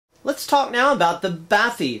Let's talk now about the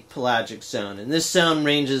Bathypelagic zone. And this zone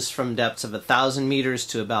ranges from depths of 1,000 meters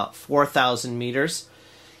to about 4,000 meters.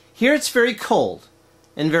 Here it's very cold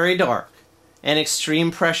and very dark and extreme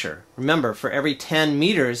pressure. Remember, for every 10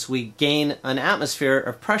 meters we gain an atmosphere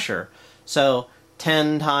of pressure. So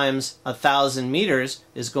 10 times 1,000 meters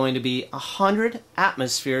is going to be 100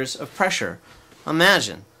 atmospheres of pressure.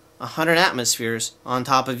 Imagine 100 atmospheres on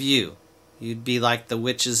top of you. You'd be like the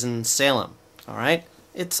witches in Salem. Alright?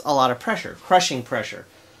 It's a lot of pressure, crushing pressure.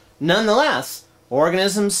 Nonetheless,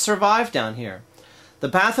 organisms survive down here. The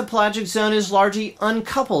bathypelagic zone is largely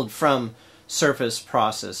uncoupled from surface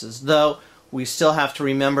processes, though we still have to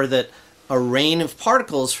remember that a rain of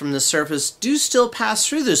particles from the surface do still pass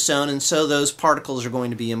through this zone, and so those particles are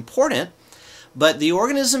going to be important. But the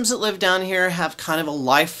organisms that live down here have kind of a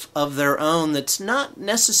life of their own that's not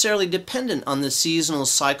necessarily dependent on the seasonal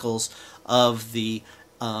cycles of the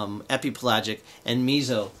epipelagic and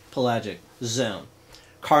mesopelagic zone.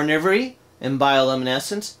 Carnivory and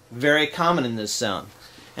bioluminescence, very common in this zone.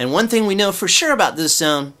 And one thing we know for sure about this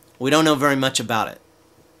zone, we don't know very much about it.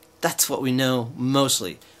 That's what we know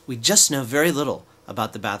mostly. We just know very little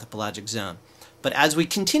about the bathypelagic zone. But as we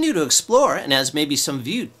continue to explore, and as maybe some of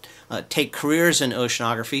you take careers in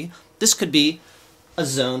oceanography, this could be a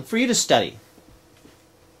zone for you to study.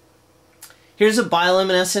 Here's a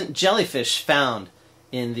bioluminescent jellyfish found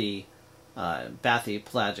in the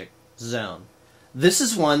bathypelagic zone. This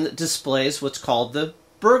is one that displays what's called the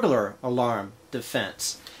burglar alarm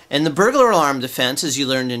defense. And the burglar alarm defense, as you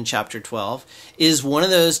learned in chapter 12, is one of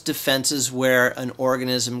those defenses where an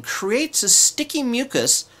organism creates a sticky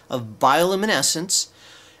mucus of bioluminescence,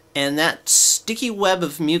 and that sticky web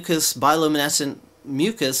of mucus, bioluminescent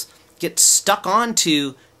mucus, gets stuck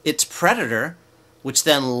onto its predator, which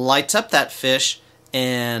then lights up that fish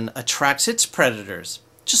and attracts its predators,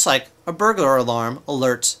 just like a burglar alarm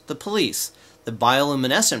alerts the police. The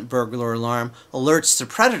bioluminescent burglar alarm alerts the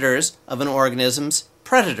predators of an organism's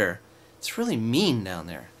predator. It's really mean down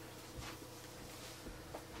there.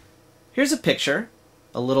 Here's a picture,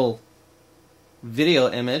 a little video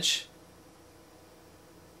image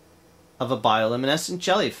of a bioluminescent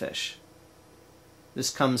jellyfish. This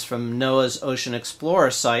comes from NOAA's Ocean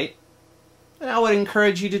Explorer site, and I would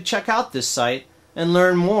encourage you to check out this site and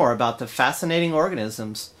learn more about the fascinating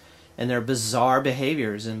organisms and their bizarre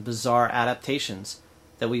behaviors and bizarre adaptations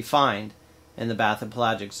that we find in the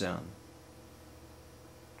bathypelagic zone.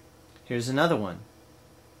 Here's another one.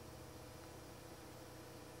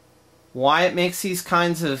 Why it makes these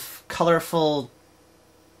kinds of colorful,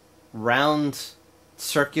 round,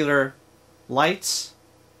 circular lights,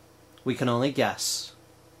 we can only guess.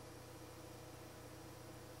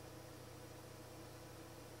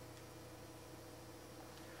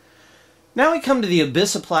 Now we come to the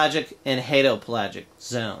Abyssopelagic and Hadopelagic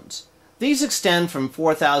zones. These extend from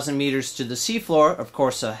 4,000 meters to the seafloor. Of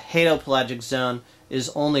course, a hadopelagic zone is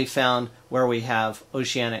only found where we have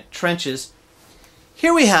oceanic trenches.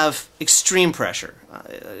 Here we have extreme pressure,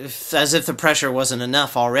 as if the pressure wasn't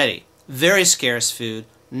enough already. Very scarce food,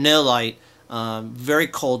 no light, very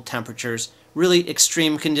cold temperatures, really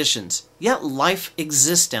extreme conditions. Yet life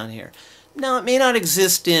exists down here. Now, it may not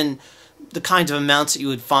exist in the kinds of amounts that you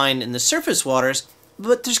would find in the surface waters,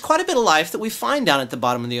 but there's quite a bit of life that we find down at the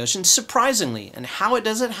bottom of the ocean, surprisingly. And how it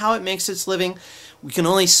does it, how it makes its living, we can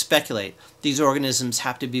only speculate. These organisms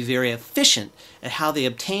have to be very efficient at how they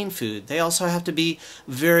obtain food. They also have to be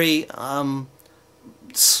very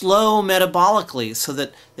slow metabolically so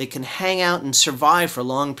that they can hang out and survive for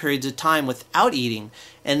long periods of time without eating.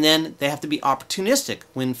 And then they have to be opportunistic.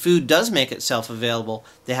 When food does make itself available,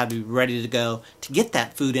 they have to be ready to go to get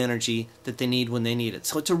that food energy that they need when they need it.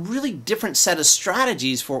 So it's a really different set of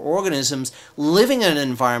strategies for organisms living in an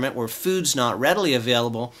environment where food's not readily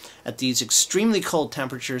available at these extremely cold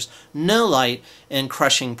temperatures, no light, and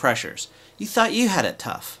crushing pressures. You thought you had it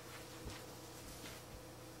tough.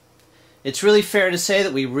 It's really fair to say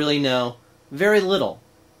that we really know very little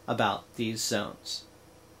about these zones.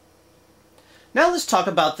 Now let's talk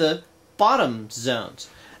about the bottom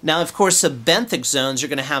zones. Now, of course, the benthic zones are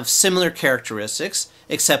going to have similar characteristics,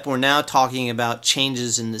 except we're now talking about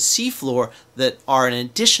changes in the seafloor that are an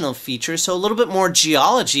additional feature, so a little bit more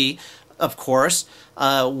geology, of course,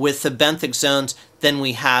 with the benthic zones than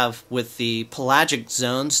we have with the pelagic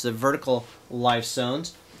zones, the vertical life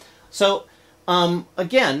zones. So,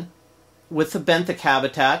 again, with the benthic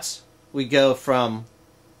habitats, we go from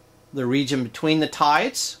the region between the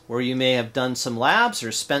tides, where you may have done some labs or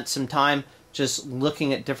spent some time just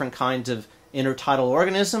looking at different kinds of intertidal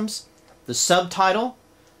organisms, the subtidal,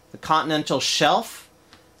 the continental shelf,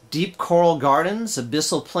 deep coral gardens,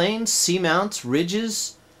 abyssal plains, seamounts,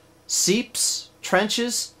 ridges, seeps,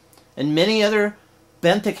 trenches, and many other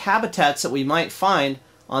benthic habitats that we might find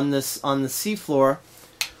on the seafloor,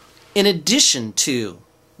 in addition to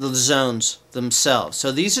the zones themselves. So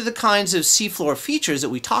these are the kinds of seafloor features that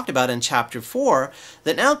we talked about in Chapter 4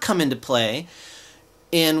 that now come into play,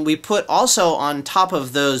 and we put also on top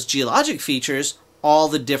of those geologic features all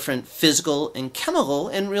the different physical and chemical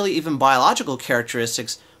and really even biological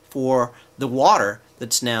characteristics for the water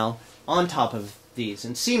that's now on top of these.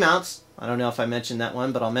 And seamounts, I don't know if I mentioned that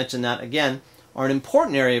one, but I'll mention that again, are an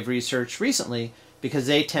important area of research recently because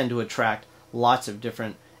they tend to attract lots of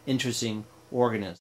different interesting organisms.